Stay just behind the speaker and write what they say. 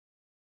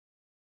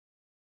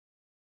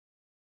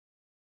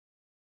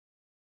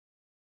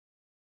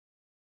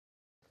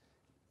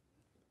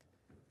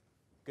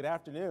Good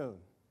afternoon.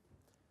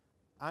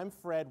 I'm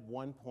Fred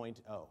 1.0.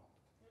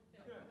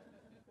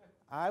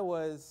 I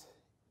was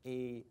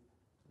a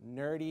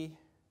nerdy,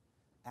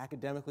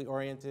 academically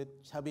oriented,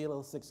 chubby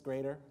little sixth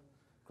grader.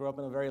 Grew up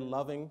in a very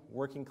loving,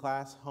 working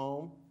class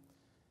home,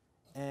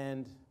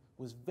 and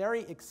was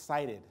very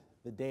excited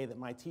the day that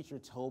my teacher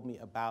told me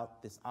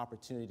about this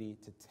opportunity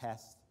to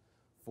test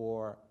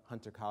for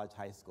Hunter College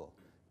High School.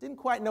 Didn't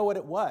quite know what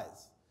it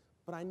was,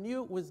 but I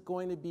knew it was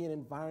going to be an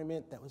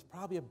environment that was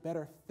probably a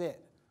better fit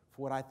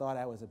for what I thought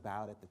I was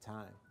about at the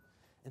time.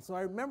 And so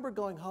I remember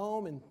going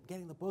home and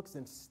getting the books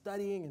and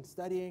studying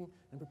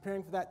and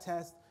preparing for that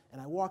test,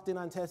 and I walked in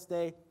on test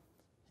day,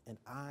 and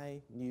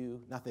I knew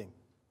nothing.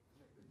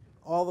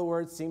 All the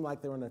words seemed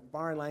like they were in a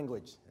foreign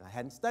language, and I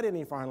hadn't studied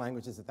any foreign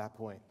languages at that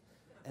point.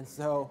 And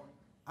so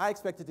I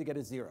expected to get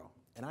a 0,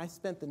 and I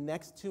spent the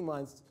next 2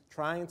 months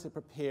trying to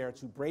prepare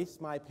to brace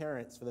my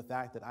parents for the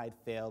fact that I'd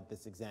failed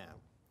this exam.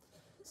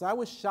 So I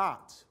was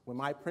shocked when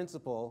my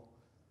principal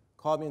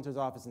called me into his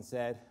office and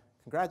said,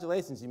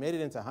 "Congratulations, you made it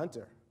into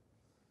Hunter."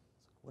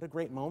 What a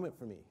great moment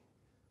for me.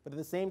 But at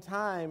the same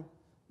time,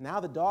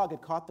 now the dog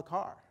had caught the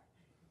car.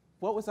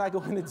 What was I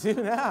going to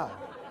do now?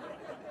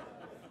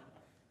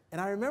 And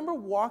I remember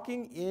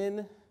walking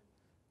in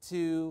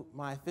to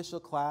my official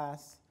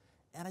class,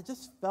 and I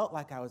just felt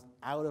like I was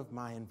out of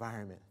my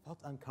environment. I felt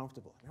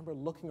uncomfortable. I remember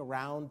looking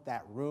around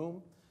that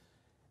room,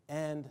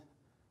 and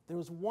there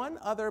was one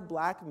other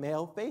black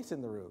male face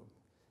in the room.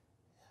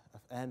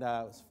 And it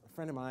was a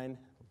friend of mine,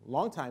 a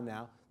long time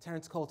now,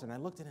 Terrence Coulter. And I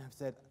looked at him and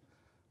said,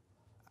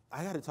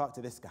 I got to talk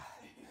to this guy.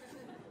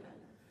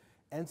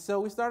 And so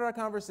we started our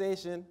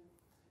conversation,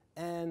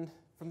 and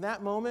from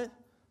that moment,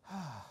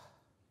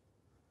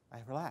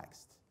 I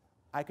relaxed.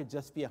 I could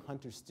just be a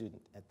Hunter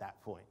student at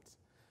that point.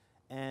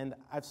 And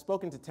I've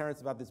spoken to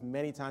Terrence about this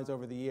many times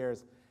over the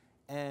years,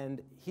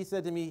 and he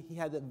said to me he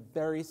had the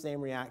very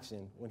same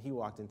reaction when he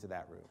walked into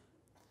that room.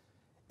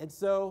 And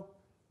so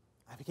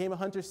I became a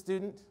Hunter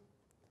student,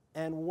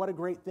 and what a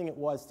great thing it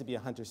was to be a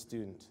Hunter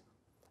student.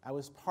 I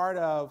was part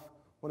of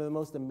one of the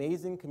most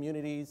amazing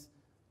communities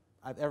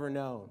I've ever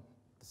known,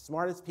 the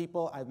smartest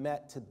people I've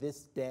met to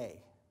this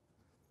day,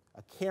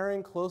 a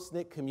caring,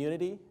 close-knit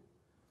community,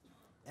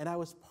 and I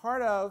was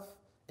part of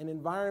an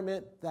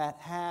environment that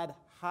had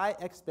high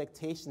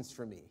expectations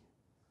for me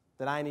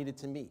that I needed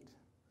to meet.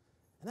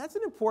 And that's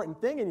an important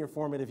thing in your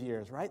formative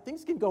years, right?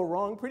 Things can go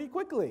wrong pretty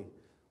quickly.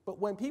 But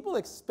when people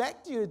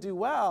expect you to do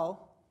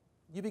well,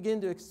 you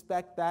begin to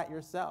expect that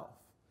yourself.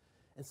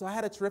 And so I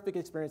had a terrific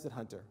experience at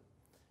Hunter.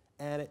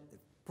 And it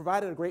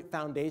provided a great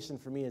foundation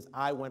for me as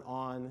I went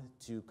on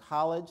to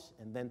college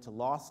and then to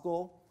law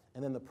school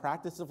and then the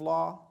practice of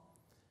law.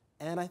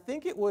 And I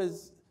think it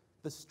was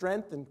the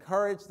strength and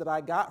courage that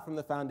I got from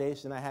the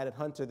foundation I had at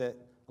Hunter that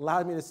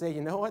allowed me to say,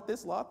 you know what,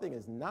 this law thing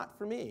is not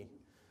for me.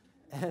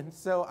 And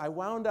so I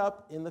wound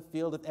up in the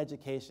field of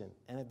education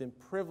and have been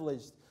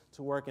privileged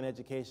to work in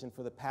education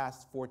for the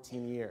past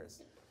 14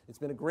 years. It's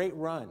been a great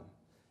run.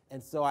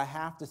 And so I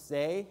have to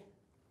say,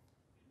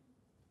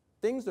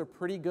 things are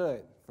pretty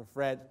good for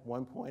Fred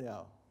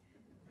 1.0.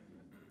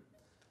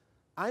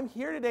 I'm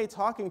here today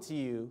talking to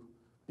you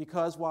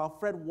because while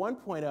Fred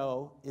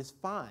 1.0 is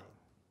fine,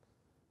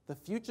 the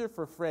future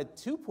for Fred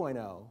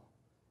 2.0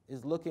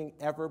 is looking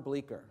ever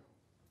bleaker.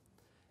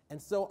 And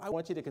so I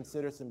want you to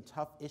consider some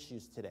tough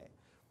issues today.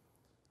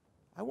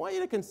 I want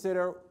you to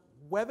consider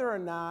whether or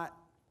not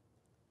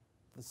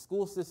the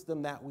school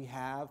system that we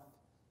have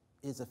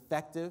is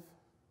effective,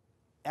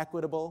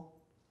 equitable,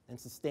 and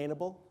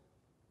sustainable.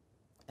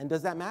 And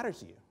does that matter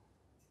to you?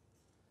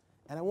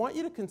 And I want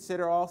you to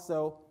consider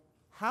also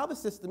how the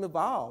system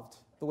evolved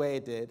the way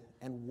it did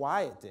and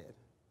why it did.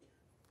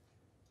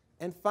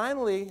 And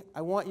finally,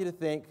 I want you to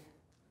think,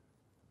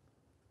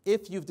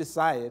 if you've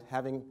decided,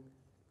 having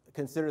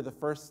considered the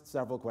first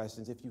several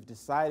questions, if you've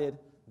decided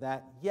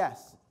that,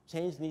 yes,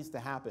 change needs to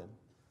happen,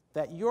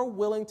 that you're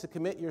willing to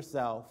commit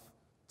yourself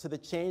to the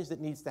change that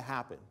needs to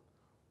happen,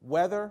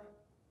 whether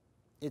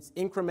it's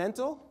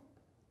incremental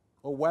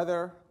or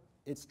whether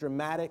it's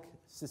dramatic,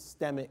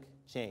 systemic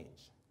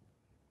change.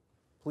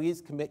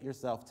 Please commit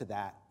yourself to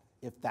that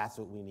if that's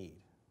what we need.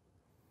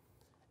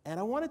 And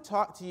I want to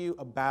talk to you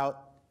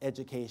about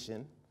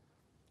education,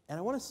 and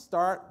I want to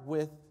start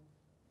with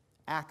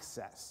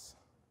access.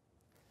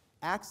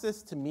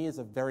 Access to me is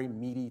a very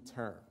meaty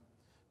term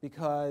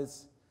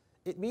because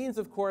it means,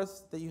 of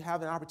course, that you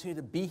have an opportunity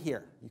to be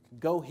here. You can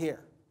go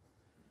here.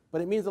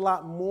 But it means a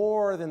lot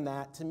more than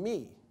that to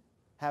me,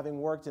 having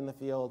worked in the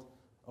field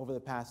over the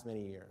past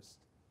many years.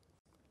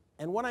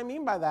 And what I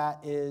mean by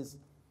that is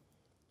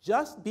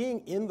just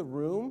being in the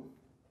room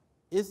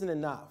isn't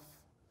enough.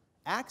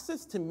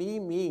 Access to me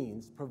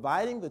means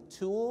providing the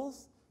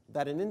tools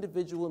that an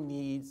individual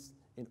needs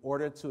in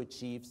order to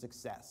achieve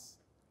success.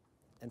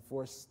 And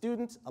for a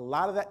student, a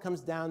lot of that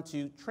comes down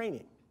to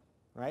training,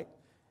 right?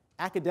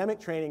 Academic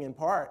training in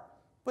part,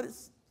 but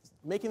it's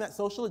making that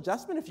social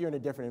adjustment if you're in a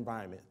different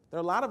environment. There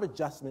are a lot of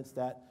adjustments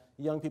that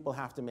young people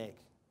have to make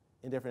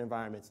in different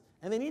environments,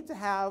 and they need to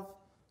have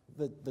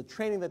the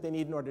training that they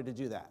need in order to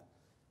do that.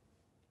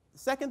 The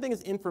second thing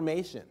is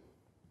information.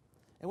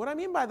 And what I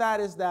mean by that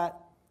is that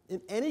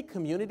in any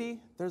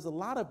community, there's a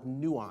lot of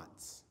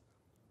nuance.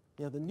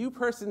 You know, the new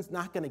person's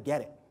not going to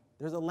get it.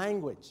 There's a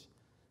language.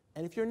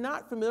 And if you're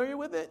not familiar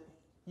with it,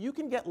 you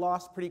can get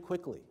lost pretty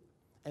quickly.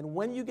 And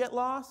when you get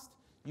lost,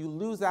 you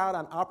lose out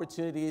on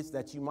opportunities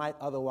that you might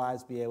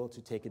otherwise be able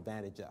to take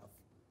advantage of.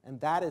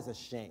 And that is a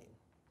shame.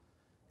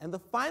 And the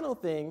final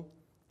thing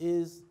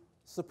is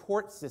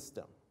support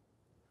system.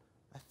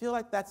 I feel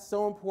like that's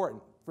so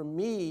important. For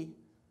me,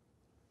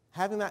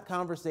 having that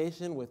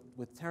conversation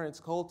with Terrence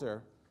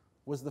Coulter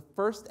was the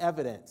first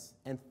evidence,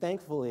 and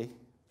thankfully,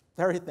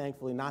 very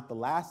thankfully, not the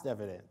last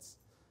evidence,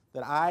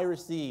 that I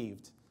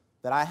received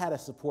that I had a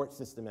support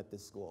system at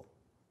this school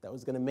that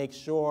was going to make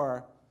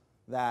sure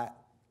that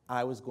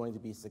I was going to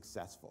be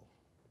successful.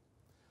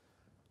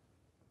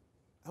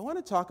 I want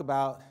to talk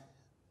about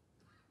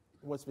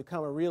what's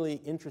become a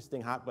really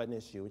interesting hot-button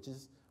issue,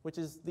 which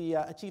is the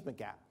achievement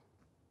gap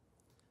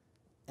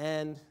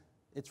and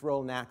its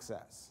role in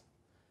access.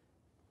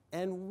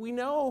 And we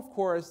know, of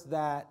course,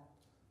 that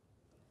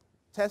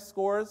test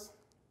scores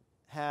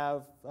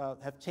have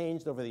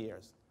changed over the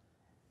years.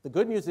 The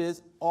good news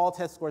is all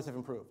test scores have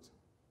improved.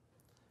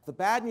 The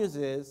bad news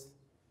is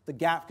the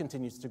gap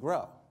continues to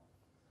grow.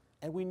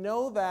 And we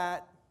know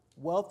that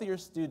wealthier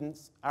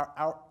students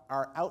are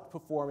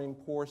outperforming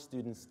poor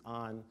students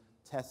on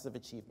tests of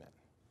achievement.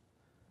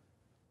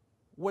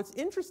 What's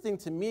interesting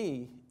to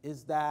me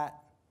is that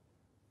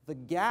the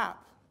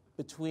gap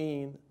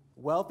between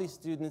wealthy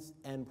students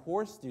and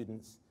poor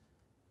students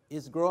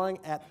is growing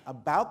at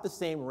about the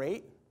same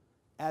rate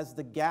as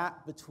the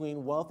gap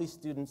between wealthy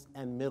students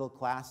and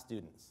middle-class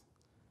students,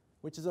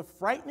 which is a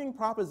frightening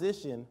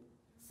proposition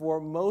for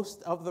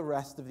most of the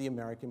rest of the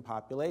American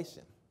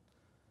population.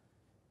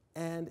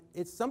 And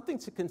it's something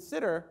to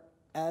consider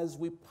as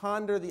we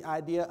ponder the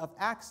idea of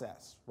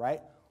access,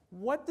 right?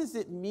 What does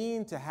it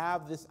mean to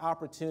have this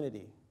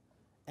opportunity?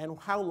 And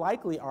how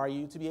likely are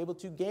you to be able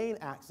to gain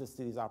access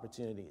to these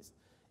opportunities?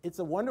 It's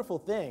a wonderful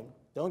thing,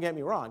 don't get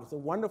me wrong, it's a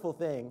wonderful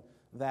thing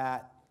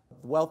that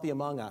the wealthy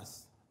among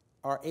us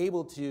are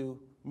able to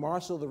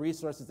marshal the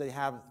resources they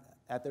have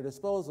at their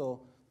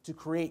disposal to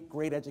create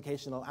great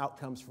educational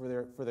outcomes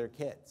for their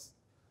kids.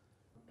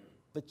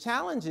 The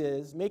challenge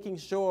is making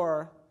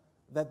sure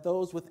that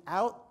those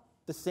without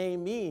the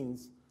same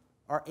means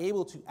are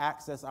able to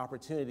access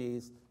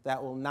opportunities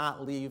that will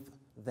not leave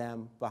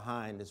them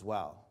behind as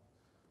well.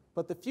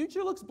 But the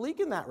future looks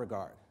bleak in that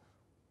regard.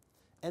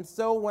 And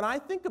so when I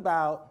think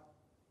about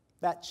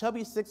that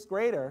chubby sixth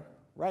grader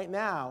right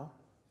now,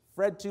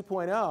 Fred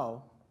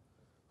 2.0,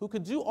 who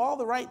could do all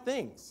the right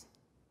things.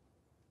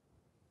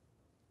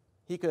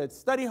 He could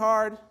study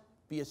hard,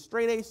 be a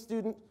straight A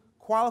student,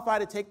 qualify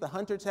to take the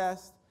Hunter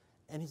test,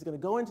 and he's going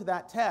to go into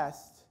that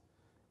test,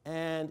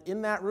 and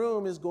in that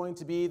room is going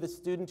to be the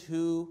student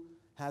who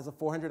has a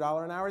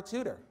 $400 an hour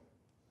tutor,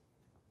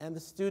 and the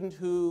student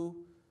who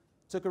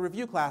took a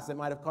review class that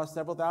might have cost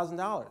several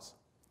 $1,000s,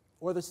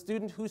 or the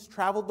student who's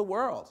traveled the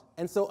world,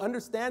 and so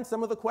understands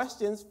some of the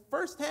questions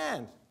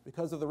firsthand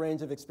because of the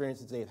range of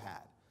experiences they've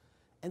had.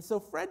 And so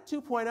Fred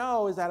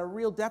 2.0 is at a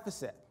real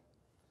deficit,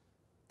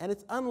 and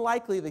it's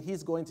unlikely that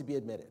he's going to be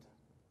admitted.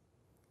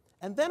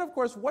 And then, of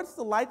course, what's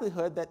the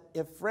likelihood that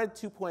if Fred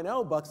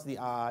 2.0 bucks the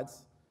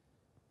odds,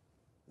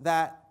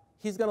 that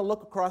he's going to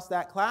look across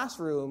that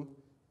classroom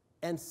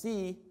and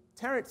see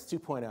Terrence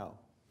 2.0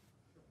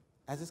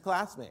 as his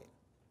classmate?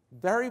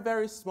 Very,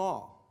 very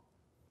small.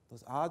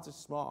 Those odds are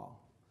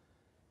small.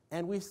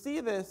 And we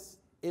see this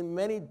in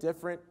many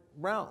different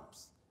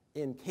realms,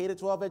 in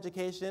K-12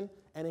 education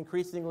and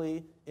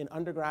increasingly in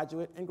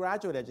undergraduate and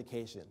graduate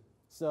education.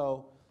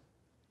 So,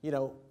 you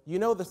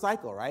know the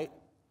cycle, right?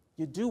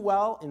 You do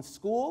well in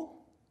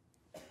school,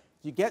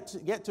 you get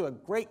to a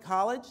great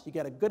college, you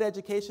get a good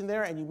education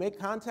there, and you make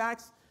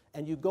contacts,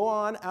 and you go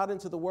on out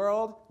into the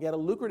world, you get a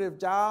lucrative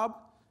job,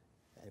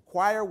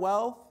 acquire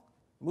wealth,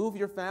 move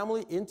your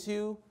family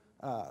into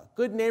a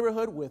good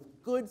neighborhood with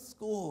good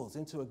schools,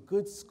 into a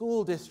good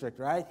school district,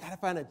 right? You gotta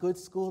find a good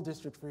school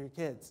district for your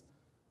kids.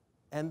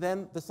 And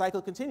then the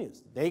cycle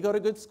continues. They go to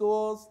good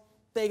schools,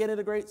 they get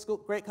into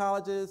great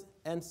colleges,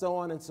 and so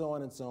on and so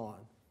on and so on.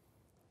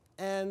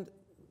 And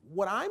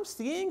what I'm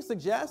seeing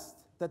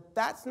suggests that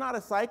that's not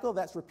a cycle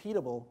that's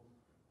repeatable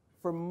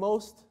for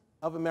most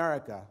of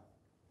America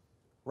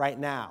right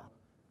now,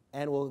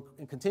 and will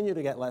continue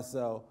to get less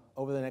so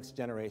over the next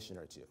generation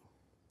or two.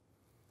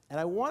 And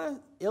I want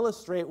to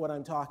illustrate what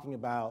I'm talking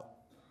about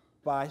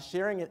by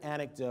sharing an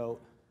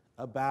anecdote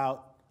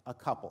about a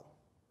couple.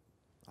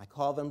 I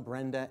call them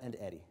Brenda and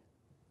Eddie.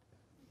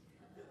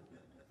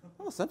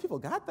 Oh, some people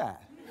got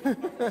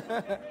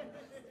that.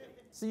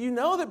 So you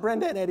know that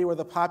Brenda and Eddie were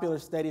the popular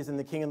studies in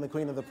The King and the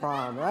Queen of the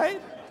Prom,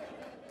 right?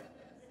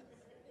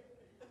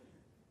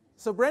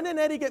 So Brenda and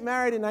Eddie get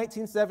married in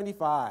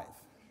 1975,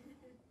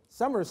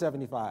 summer of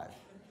 75.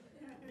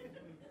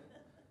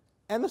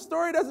 And the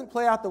story doesn't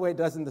play out the way it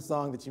does in the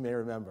song that you may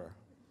remember,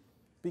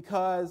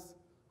 because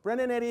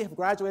Brenda and Eddie have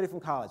graduated from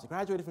college. They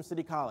graduated from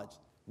City College,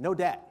 no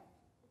debt.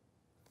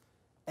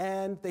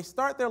 And they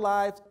start their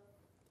lives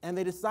And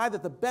they decide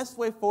that the best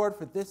way forward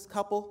for this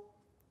couple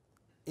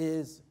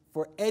is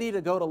for Eddie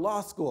to go to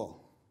law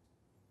school.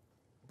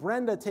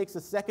 Brenda takes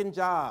a second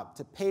job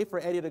to pay for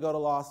Eddie to go to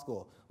law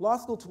school. Law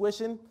school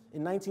tuition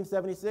in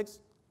 1976,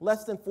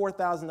 less than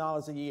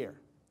 $4,000 a year.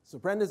 So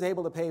Brenda's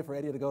able to pay for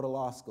Eddie to go to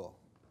law school,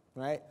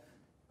 right?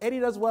 Eddie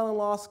does well in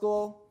law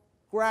school,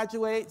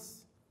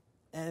 graduates,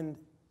 and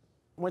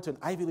went to an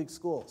Ivy League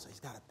school, so he's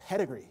got a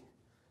pedigree.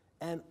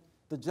 And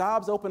the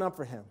jobs open up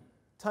for him,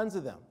 tons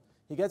of them.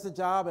 He gets a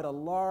job at a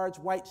large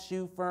white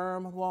shoe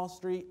firm on Wall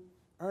Street,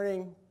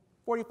 earning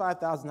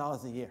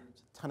 $45,000 a year.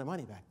 It's a ton of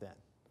money back then.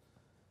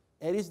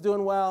 Eddie's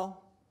doing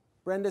well,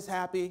 Brenda's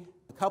happy.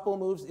 The couple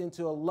moves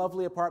into a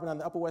lovely apartment on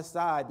the Upper West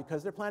Side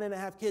because they're planning to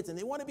have kids and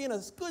they want to be in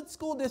a good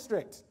school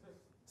district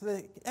so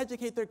they can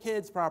educate their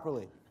kids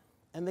properly.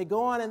 And they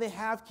go on and they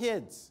have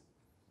kids.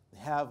 They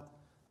have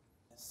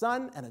a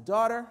son and a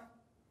daughter,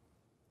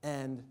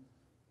 and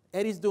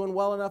Eddie's doing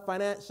well enough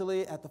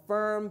financially at the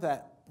firm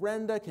that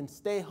Brenda can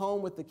stay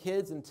home with the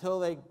kids until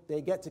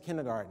they get to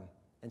kindergarten,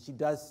 and she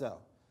does so.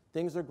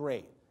 Things are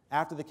great.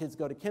 After the kids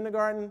go to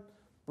kindergarten,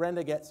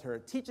 Brenda gets her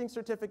teaching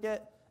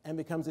certificate and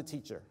becomes a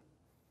teacher.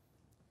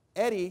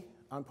 Eddie,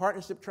 on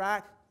partnership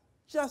track,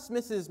 just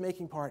misses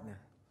making partner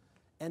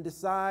and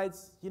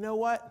decides, you know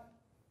what?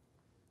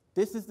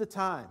 This is the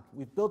time.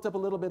 We've built up a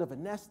little bit of a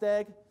nest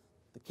egg.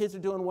 The kids are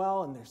doing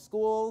well in their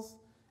schools,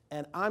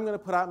 and I'm going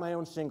to put out my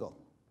own shingle,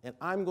 and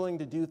I'm going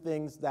to do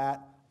things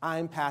that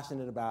I'm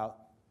passionate about.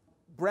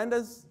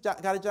 Brenda's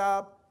got a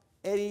job.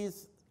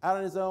 Eddie's out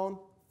on his own.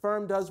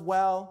 Firm does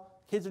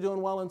well. Kids are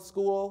doing well in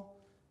school,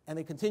 and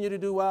they continue to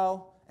do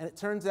well. And it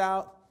turns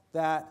out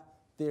that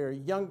their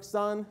young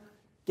son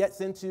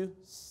gets into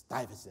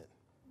Stuyvesant.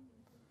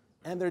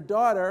 And their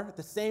daughter, at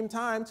the same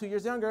time, 2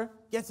 years younger,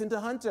 gets into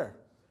Hunter.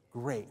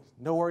 Great.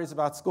 No worries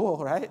about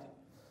school, right?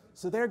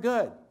 So they're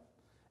good.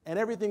 And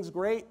everything's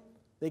great.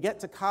 They get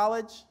to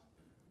college.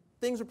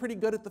 Things are pretty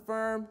good at the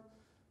firm.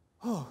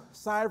 Oh,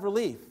 sigh of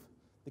relief.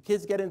 The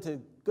kids get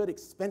into good,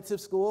 expensive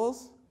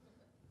schools.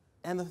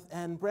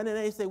 And Brenda and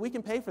Eddie say, we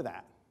can pay for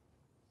that.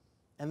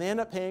 And they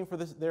end up paying for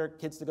their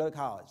kids to go to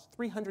college,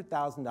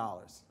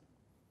 $300,000.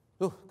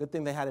 Ooh, good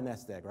thing they had a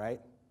nest egg, right?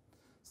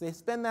 So they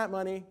spend that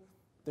money.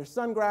 Their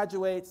son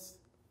graduates.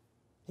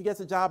 He gets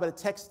a job at a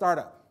tech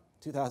startup,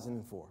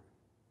 2004.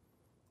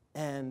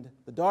 And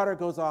the daughter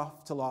goes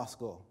off to law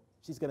school.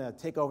 She's going to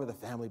take over the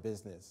family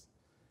business.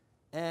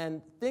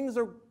 And things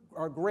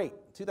are great.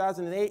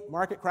 2008,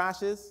 market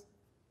crashes.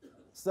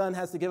 Son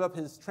has to give up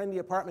his trendy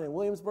apartment in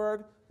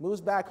Williamsburg,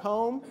 moves back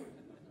home,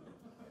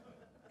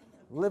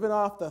 living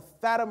off the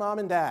fat of mom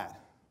and dad.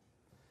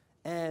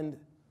 And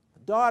the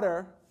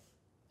daughter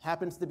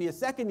happens to be a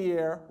second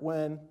year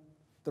when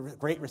the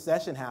Great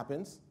Recession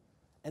happens,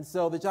 and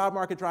so the job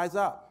market dries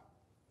up.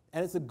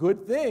 And it's a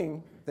good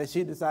thing that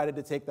she decided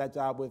to take that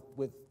job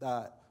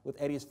with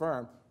Eddie's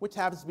firm, which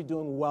happens to be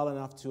doing well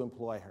enough to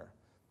employ her.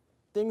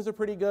 Things are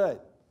pretty good.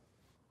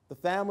 The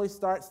family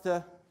starts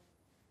to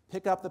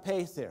pick up the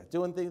pace here.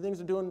 Things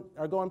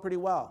are going pretty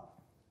well.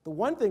 The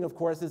one thing, of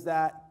course, is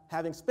that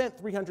having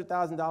spent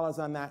 $300,000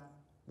 on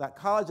that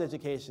college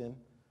education,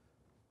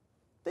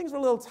 things were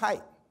a little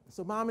tight.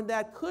 So mom and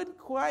dad couldn't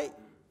quite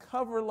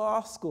cover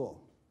law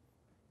school.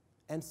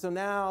 And so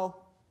now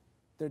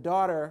their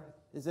daughter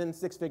is in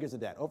 6 figures of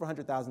debt, over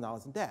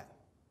 $100,000 in debt.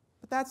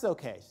 But that's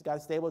okay. She's got a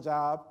stable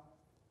job.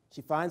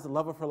 She finds the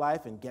love of her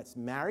life and gets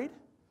married.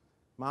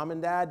 Mom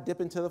and dad dip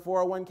into the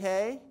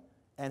 401k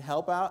and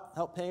help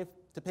pay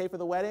for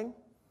the wedding.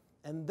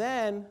 And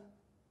then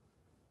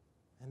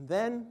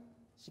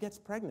she gets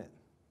pregnant.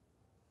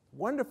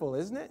 Wonderful,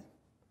 isn't it?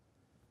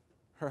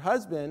 Her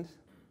husband,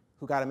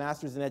 who got a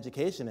master's in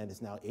education and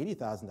is now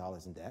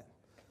 $80,000 in debt.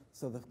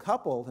 So the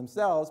couple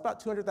themselves,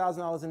 about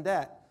 $200,000 in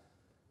debt.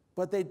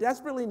 But they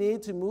desperately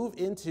need to move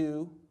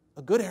into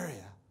a good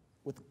area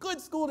with a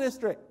good school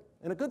district,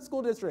 in a good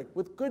school district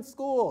with good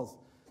schools.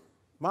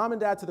 Mom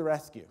and dad to the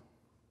rescue,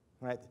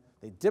 right?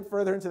 They dip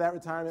further into that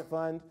retirement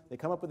fund. They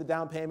come up with a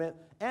down payment.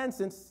 And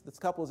since this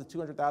couple is at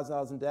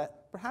 $200,000 in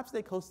debt, perhaps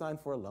they co-sign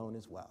for a loan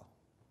as well.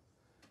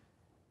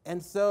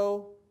 And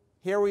so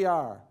here we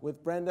are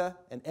with Brenda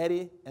and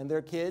Eddie and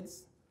their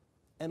kids.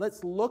 And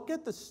let's look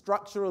at the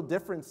structural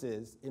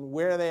differences in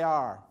where they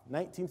are,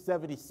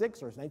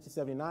 1976 or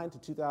 1979 to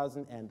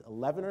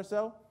 2011 or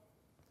so.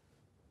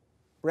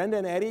 Brenda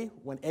and Eddie,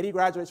 when Eddie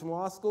graduates from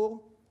law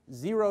school,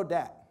 0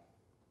 debt.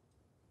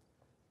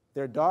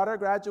 Their daughter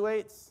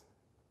graduates,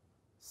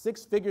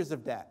 6 figures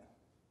of debt.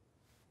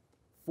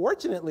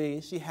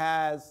 Fortunately, she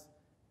has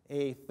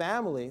a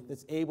family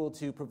that's able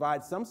to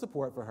provide some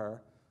support for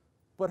her,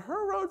 but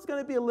her road's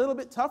going to be a little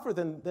bit tougher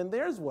than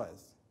theirs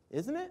was,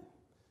 isn't it?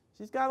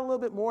 She's got a little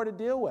bit more to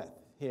deal with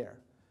here.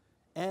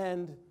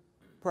 And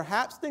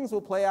perhaps things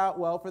will play out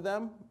well for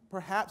them,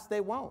 perhaps they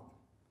won't.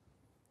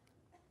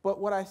 But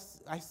what I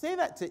say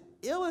that to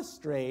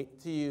illustrate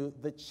to you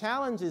the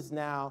challenges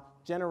now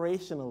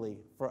generationally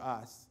for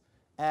us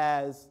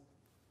as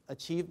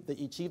the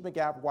achievement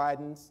gap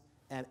widens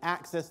and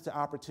access to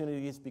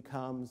opportunities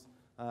becomes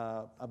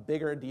a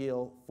bigger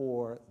deal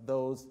for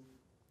those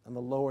and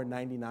the lower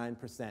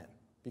 99%,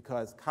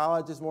 because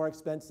college is more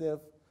expensive,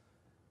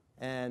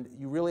 and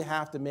you really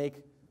have to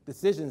make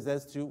decisions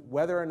as to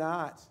whether or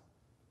not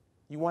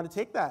you want to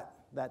take that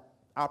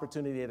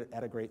opportunity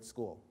at a great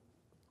school.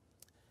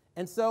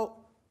 And so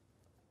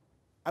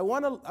I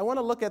want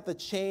to look at the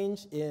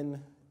change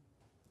in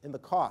the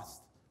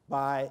cost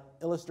by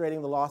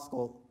illustrating the law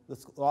school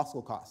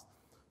cost.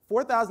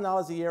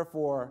 $4,000 a year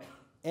for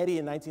Eddie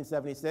in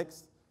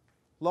 1976.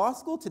 Law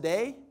school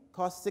today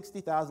costs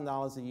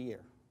 $60,000 a year,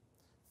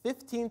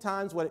 15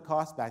 times what it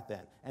cost back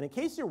then. And in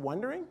case you're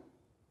wondering,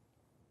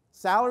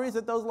 salaries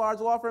at those large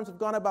law firms have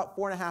gone up about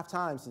 4.5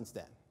 times since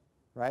then,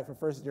 right, for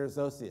first-year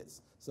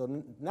associates.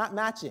 So not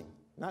matching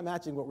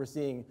what we're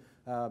seeing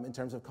in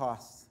terms of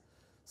costs.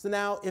 So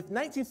now, if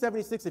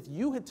 1976, if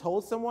you had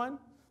told someone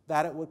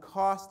that it would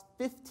cost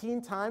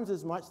 15 times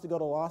as much to go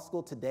to law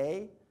school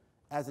today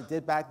as it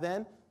did back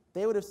then,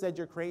 they would have said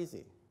you're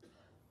crazy.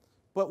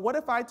 But what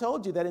if I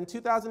told you that in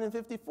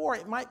 2054,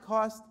 it might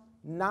cost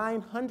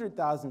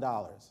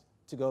 $900,000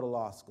 to go to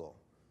law school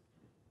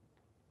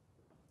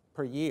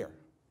per year?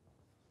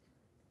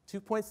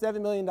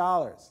 $2.7 million.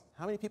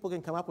 How many people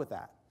can come up with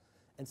that?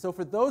 And so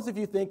for those of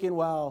you thinking,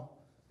 well,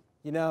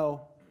 you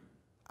know,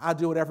 I'll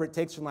do whatever it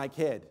takes for my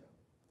kid,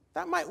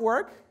 that might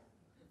work.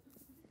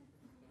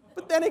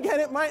 But then again,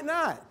 it might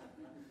not.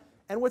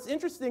 And what's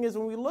interesting is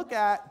when we look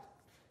at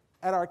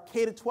our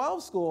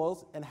K-12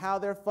 schools and how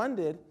they're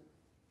funded,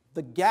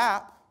 the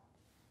gap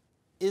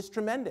is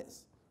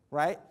tremendous,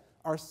 right?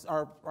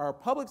 Our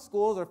public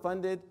schools are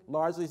funded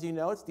largely, as you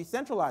know, it's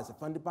decentralized. They're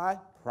funded by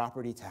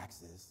property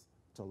taxes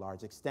to a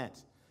large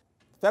extent.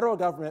 The federal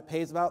government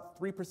pays about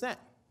 3%.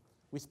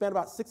 We spent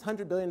about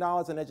 $600 billion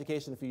on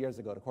education a few years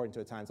ago, according to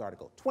a Times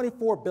article.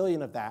 $24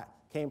 billion of that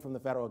came from the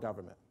federal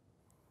government.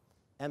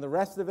 And the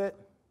rest of it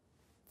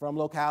from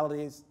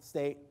localities,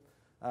 state,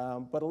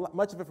 but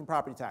much of it from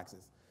property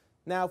taxes.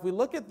 Now, if we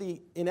look at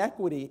the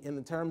inequity in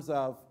the terms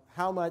of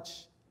how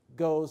much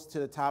goes to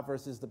the top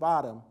versus the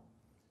bottom,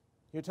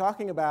 you're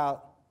talking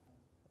about,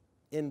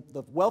 in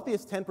the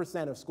wealthiest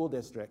 10% of school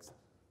districts,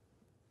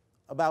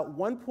 about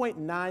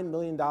 $1.9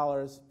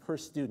 million per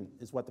student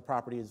is what the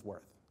property is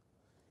worth.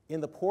 In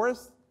the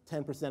poorest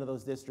 10% of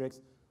those districts,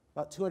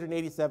 about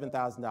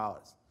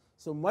 $287,000.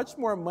 So much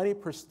more money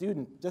per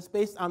student, just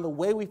based on the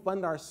way we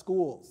fund our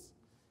schools,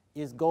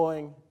 is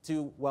going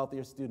to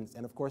wealthier students.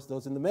 And of course,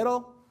 those in the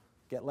middle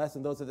get less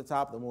than those at the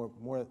top,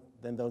 more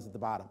than those at the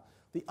bottom.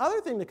 The other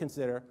thing to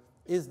consider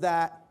is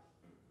that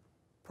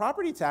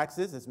property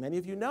taxes, as many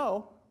of you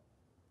know,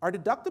 are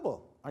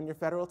deductible on your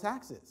federal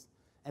taxes.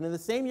 And in the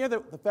same year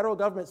that the federal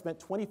government spent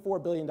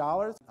 $24 billion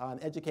on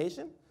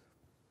education,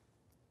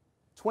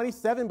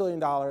 $27 billion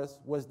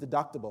was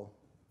deductible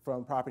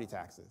from property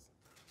taxes.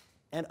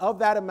 And of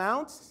that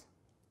amount,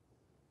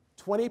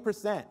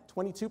 20%,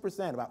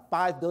 22%, about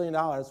 $5 billion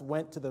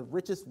went to the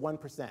richest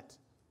 1%.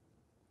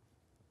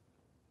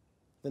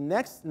 The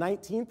next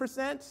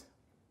 19%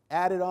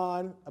 added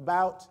on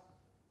about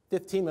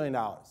 $15 million.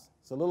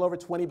 So a little over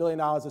 $20 billion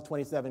of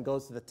 27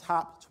 goes to the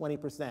top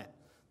 20%.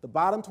 The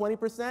bottom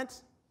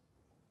 20%,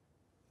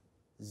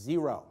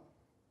 zero.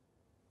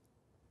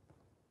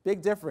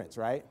 Big difference,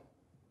 right?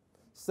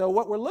 So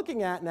what we're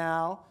looking at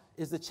now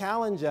is the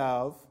challenge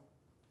of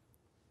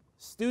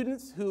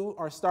students who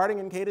are starting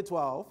in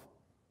K-12,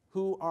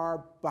 who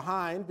are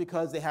behind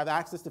because they have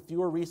access to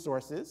fewer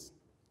resources,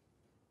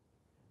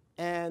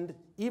 and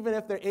even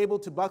if they're able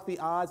to buck the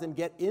odds and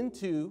get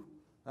into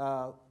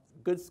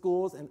good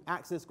schools and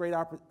access great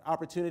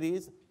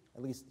opportunities,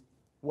 at least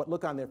what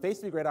look on their face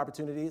to be great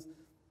opportunities,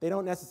 they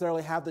don't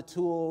necessarily have the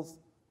tools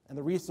and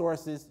the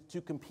resources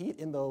to compete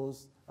in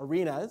those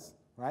arenas,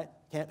 right?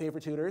 Can't pay for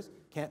tutors,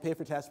 can't pay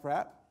for test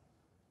prep.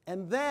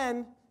 And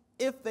then,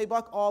 if they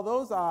buck all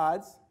those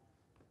odds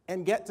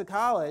and get to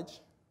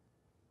college,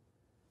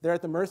 they're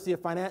at the mercy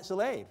of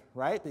financial aid,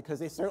 right? Because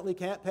they certainly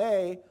can't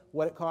pay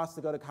what it costs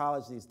to go to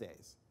college these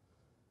days.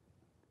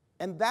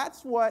 And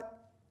that's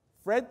what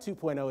Fred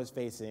 2.0 is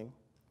facing,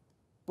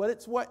 but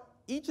it's what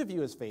each of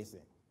you is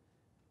facing.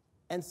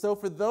 And so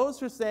for those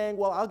who are saying,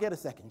 well, I'll get a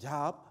second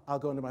job, I'll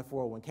go into my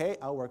 401k,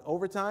 I'll work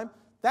overtime,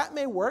 that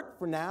may work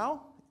for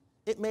now.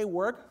 It may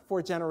work for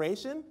a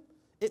generation.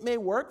 It may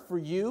work for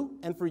you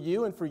and for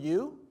you and for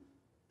you.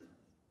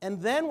 And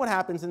then what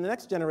happens in the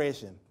next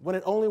generation when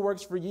it only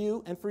works for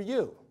you and for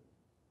you?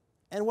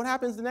 And what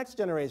happens in the next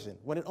generation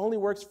when it only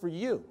works for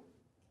you?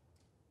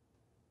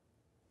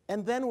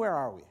 And then where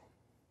are we?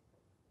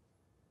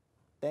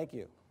 Thank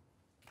you.